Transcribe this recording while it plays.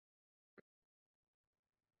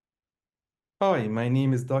Hi, my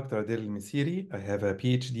name is Dr. Adel ElMessiry. I have a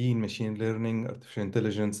PhD in machine learning, artificial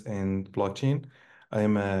intelligence, and blockchain. I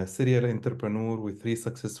am a serial entrepreneur with three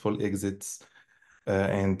successful exits,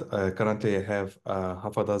 and currently I have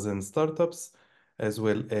half a dozen startups, as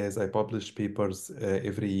well as I publish papers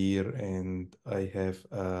every year, and I have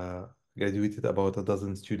graduated about a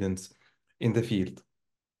dozen students in the field.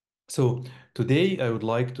 So today I would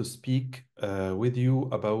like to speak with you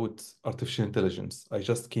about artificial intelligence. I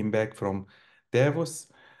just came back from Davos,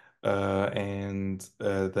 and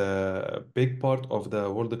the big part of the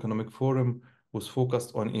World Economic Forum was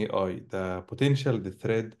focused on AI, the potential, the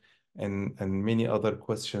threat, and many other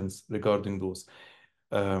questions regarding those.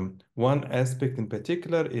 One aspect in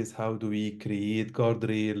particular is how do we create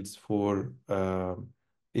guardrails for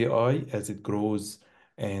AI as it grows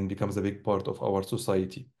and becomes a big part of our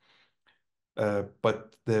society.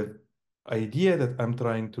 But the idea that I'm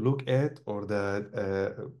trying to look at, or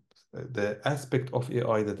the aspect of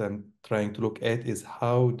AI that I'm trying to look at, is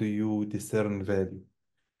how do you discern value?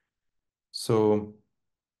 So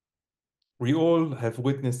we all have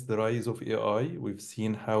witnessed the rise of AI. We've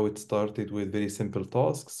seen how it started with very simple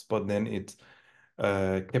tasks, but then it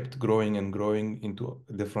kept growing and growing into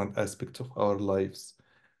different aspects of our lives.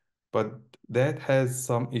 But that has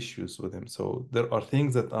some issues with him. So there are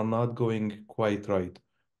things that are not going quite right.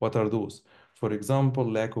 What are those? For example,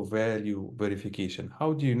 lack of value verification.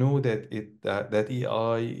 How do you know that that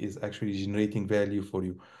AI is actually generating value for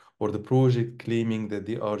you, or the project claiming that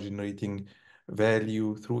they are generating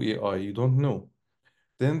value through AI? You don't know.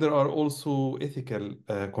 Then there are also ethical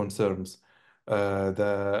concerns.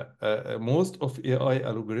 The most of AI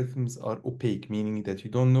algorithms are opaque, meaning that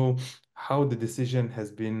you don't know how the decision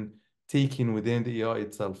has been taken within the AI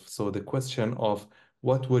itself. So the question of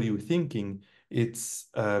what were you thinking, it's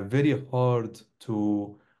very hard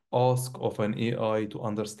to ask of an AI to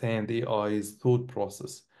understand the AI's thought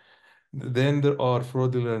process. Then there are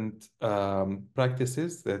fraudulent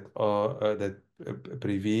practices that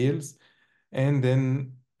prevails, and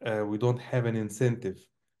then we don't have an incentive.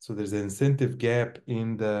 So there's an incentive gap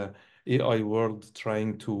in the AI world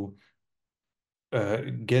trying to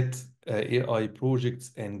get AI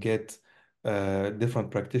projects and get different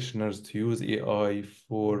practitioners to use AI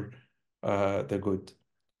for the good.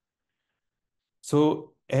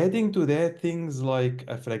 So adding to that things like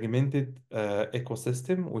a fragmented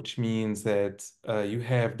ecosystem, which means that you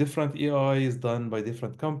have different AIs done by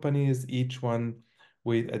different companies, each one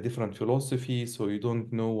with a different philosophy. So you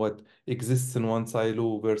don't know what exists in one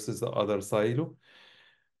silo versus the other silo,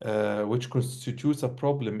 which constitutes a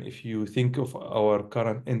problem if you think of our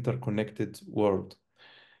current interconnected world.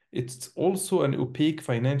 It's also an opaque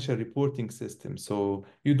financial reporting system. So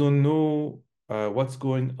you don't know what's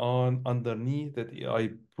going on underneath that AI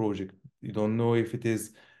project. You don't know if it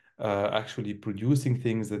is actually producing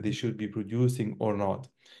things that they should be producing or not.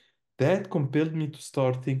 That compelled me to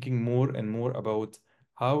start thinking more and more about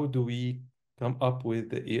how do we come up with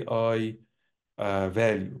the AI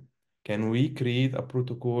value? Can we create a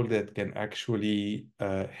protocol that can actually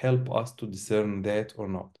help us to discern that or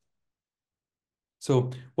not?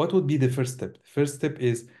 So what would be the first step? The first step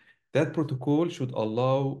is that protocol should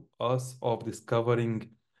allow us of discovering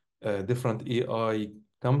different AI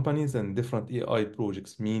companies and different AI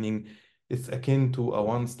projects, meaning it's akin to a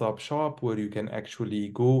one-stop shop where you can actually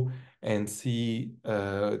go and see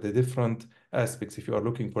the different aspects. If you are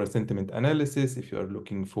looking for a sentiment analysis, if you are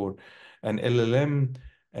looking for an LLM,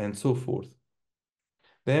 and so forth,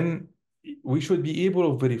 then we should be able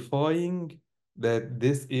of verifying that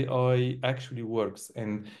this AI actually works.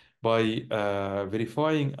 And by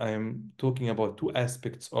verifying, I'm talking about two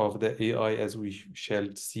aspects of the AI as we shall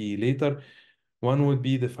see later. One would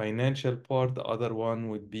be the financial part, the other one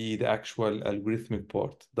would be the actual algorithmic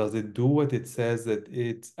part. Does it do what it says that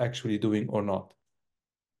it's actually doing or not?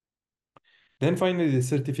 Then finally, the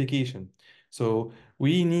certification. So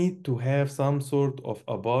we need to have some sort of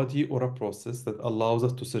a body or a process that allows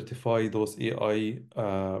us to certify those AI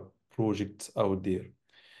projects out there.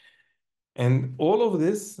 And all of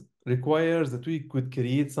this requires that we could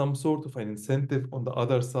create some sort of an incentive on the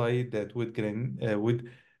other side that would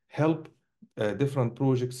help different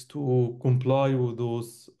projects to comply with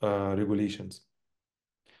those regulations.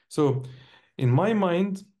 So in my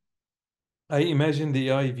mind, I imagine the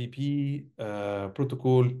IVP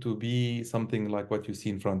protocol to be something like what you see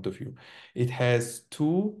in front of you. It has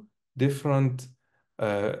two different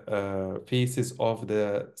phases of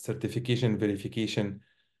the certification verification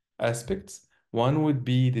aspects. One would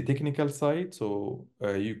be the technical side,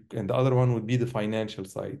 and the other one would be the financial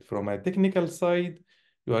side. From a technical side,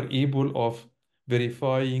 you are able of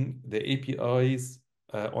verifying the APIs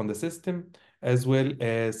on the system, as well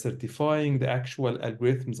as certifying the actual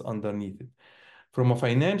algorithms underneath it. From a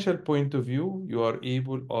financial point of view, you are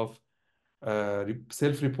able of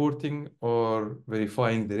self-reporting or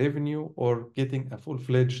verifying the revenue or getting a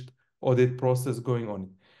full-fledged audit process going on.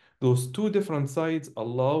 Those two different sides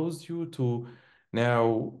allows you to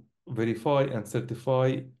now verify and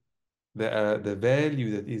certify the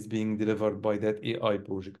value that is being delivered by that AI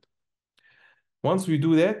project. Once we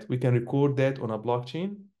do that, we can record that on a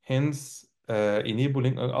blockchain, hence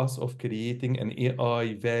enabling us of creating an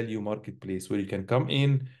AI value marketplace where you can come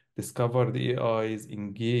in, discover the AIs,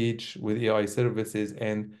 engage with AI services,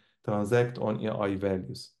 and transact on AI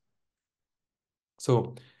values.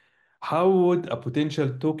 So how would a potential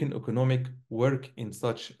token economic work in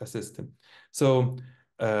such a system? So,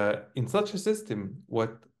 in such a system,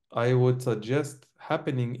 what I would suggest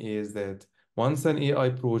happening is that once an AI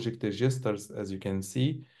project registers, as you can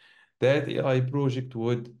see, that AI project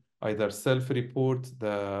would either self-report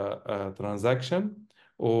the transaction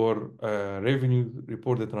or revenue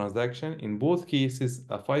report the transaction. In both cases,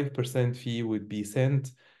 a 5% fee would be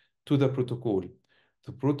sent to the protocol.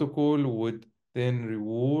 The protocol would then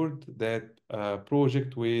reward that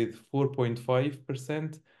project with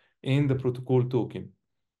 4.5% in the protocol token.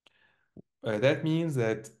 That means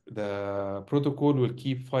that the protocol will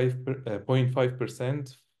keep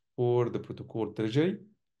 5.5% for the protocol treasury,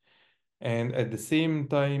 and at the same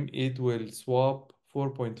time, it will swap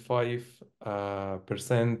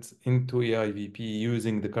 4.5% into AIVP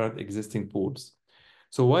using the current existing pools.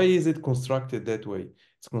 So why is it constructed that way?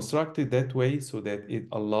 It's constructed that way so that it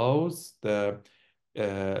allows the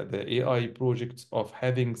AI projects of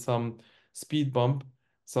having some speed bump,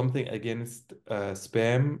 something against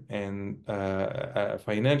spam and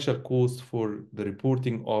financial cost for the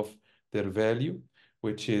reporting of their value,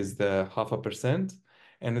 which is the 0.5%,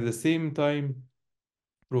 and at the same time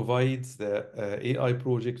provides the AI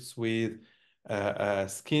projects with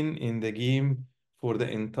skin in the game for the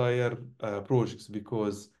entire projects,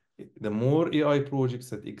 because the more AI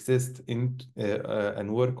projects that exist in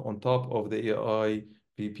and work on top of the AI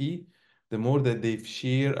VP, the more that they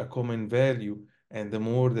share a common value and the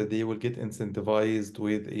more that they will get incentivized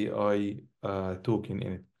with AI token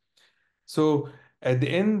in it. So at the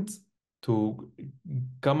end, to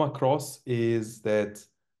come across is that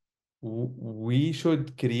we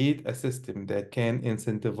should create a system that can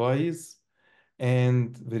incentivize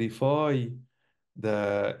and verify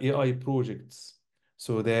the AI projects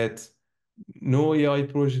so that no AI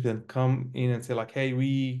project can come in and say like, hey,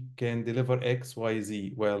 we can deliver X, Y,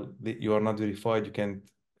 Z. Well, you are not verified, you can't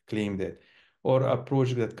claim that. Or a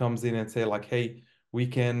project that comes in and say like, hey, we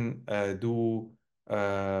can do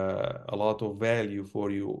a lot of value for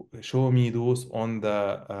you. Show me those on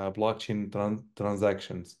the blockchain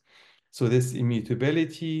transactions. So this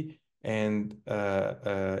immutability and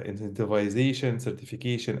incentivization,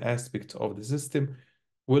 certification aspects of the system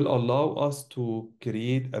will allow us to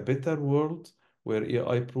create a better world where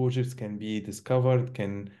AI projects can be discovered,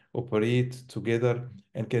 can operate together,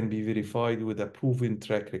 and can be verified with a proven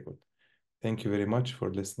track record. Thank you very much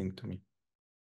for listening to me.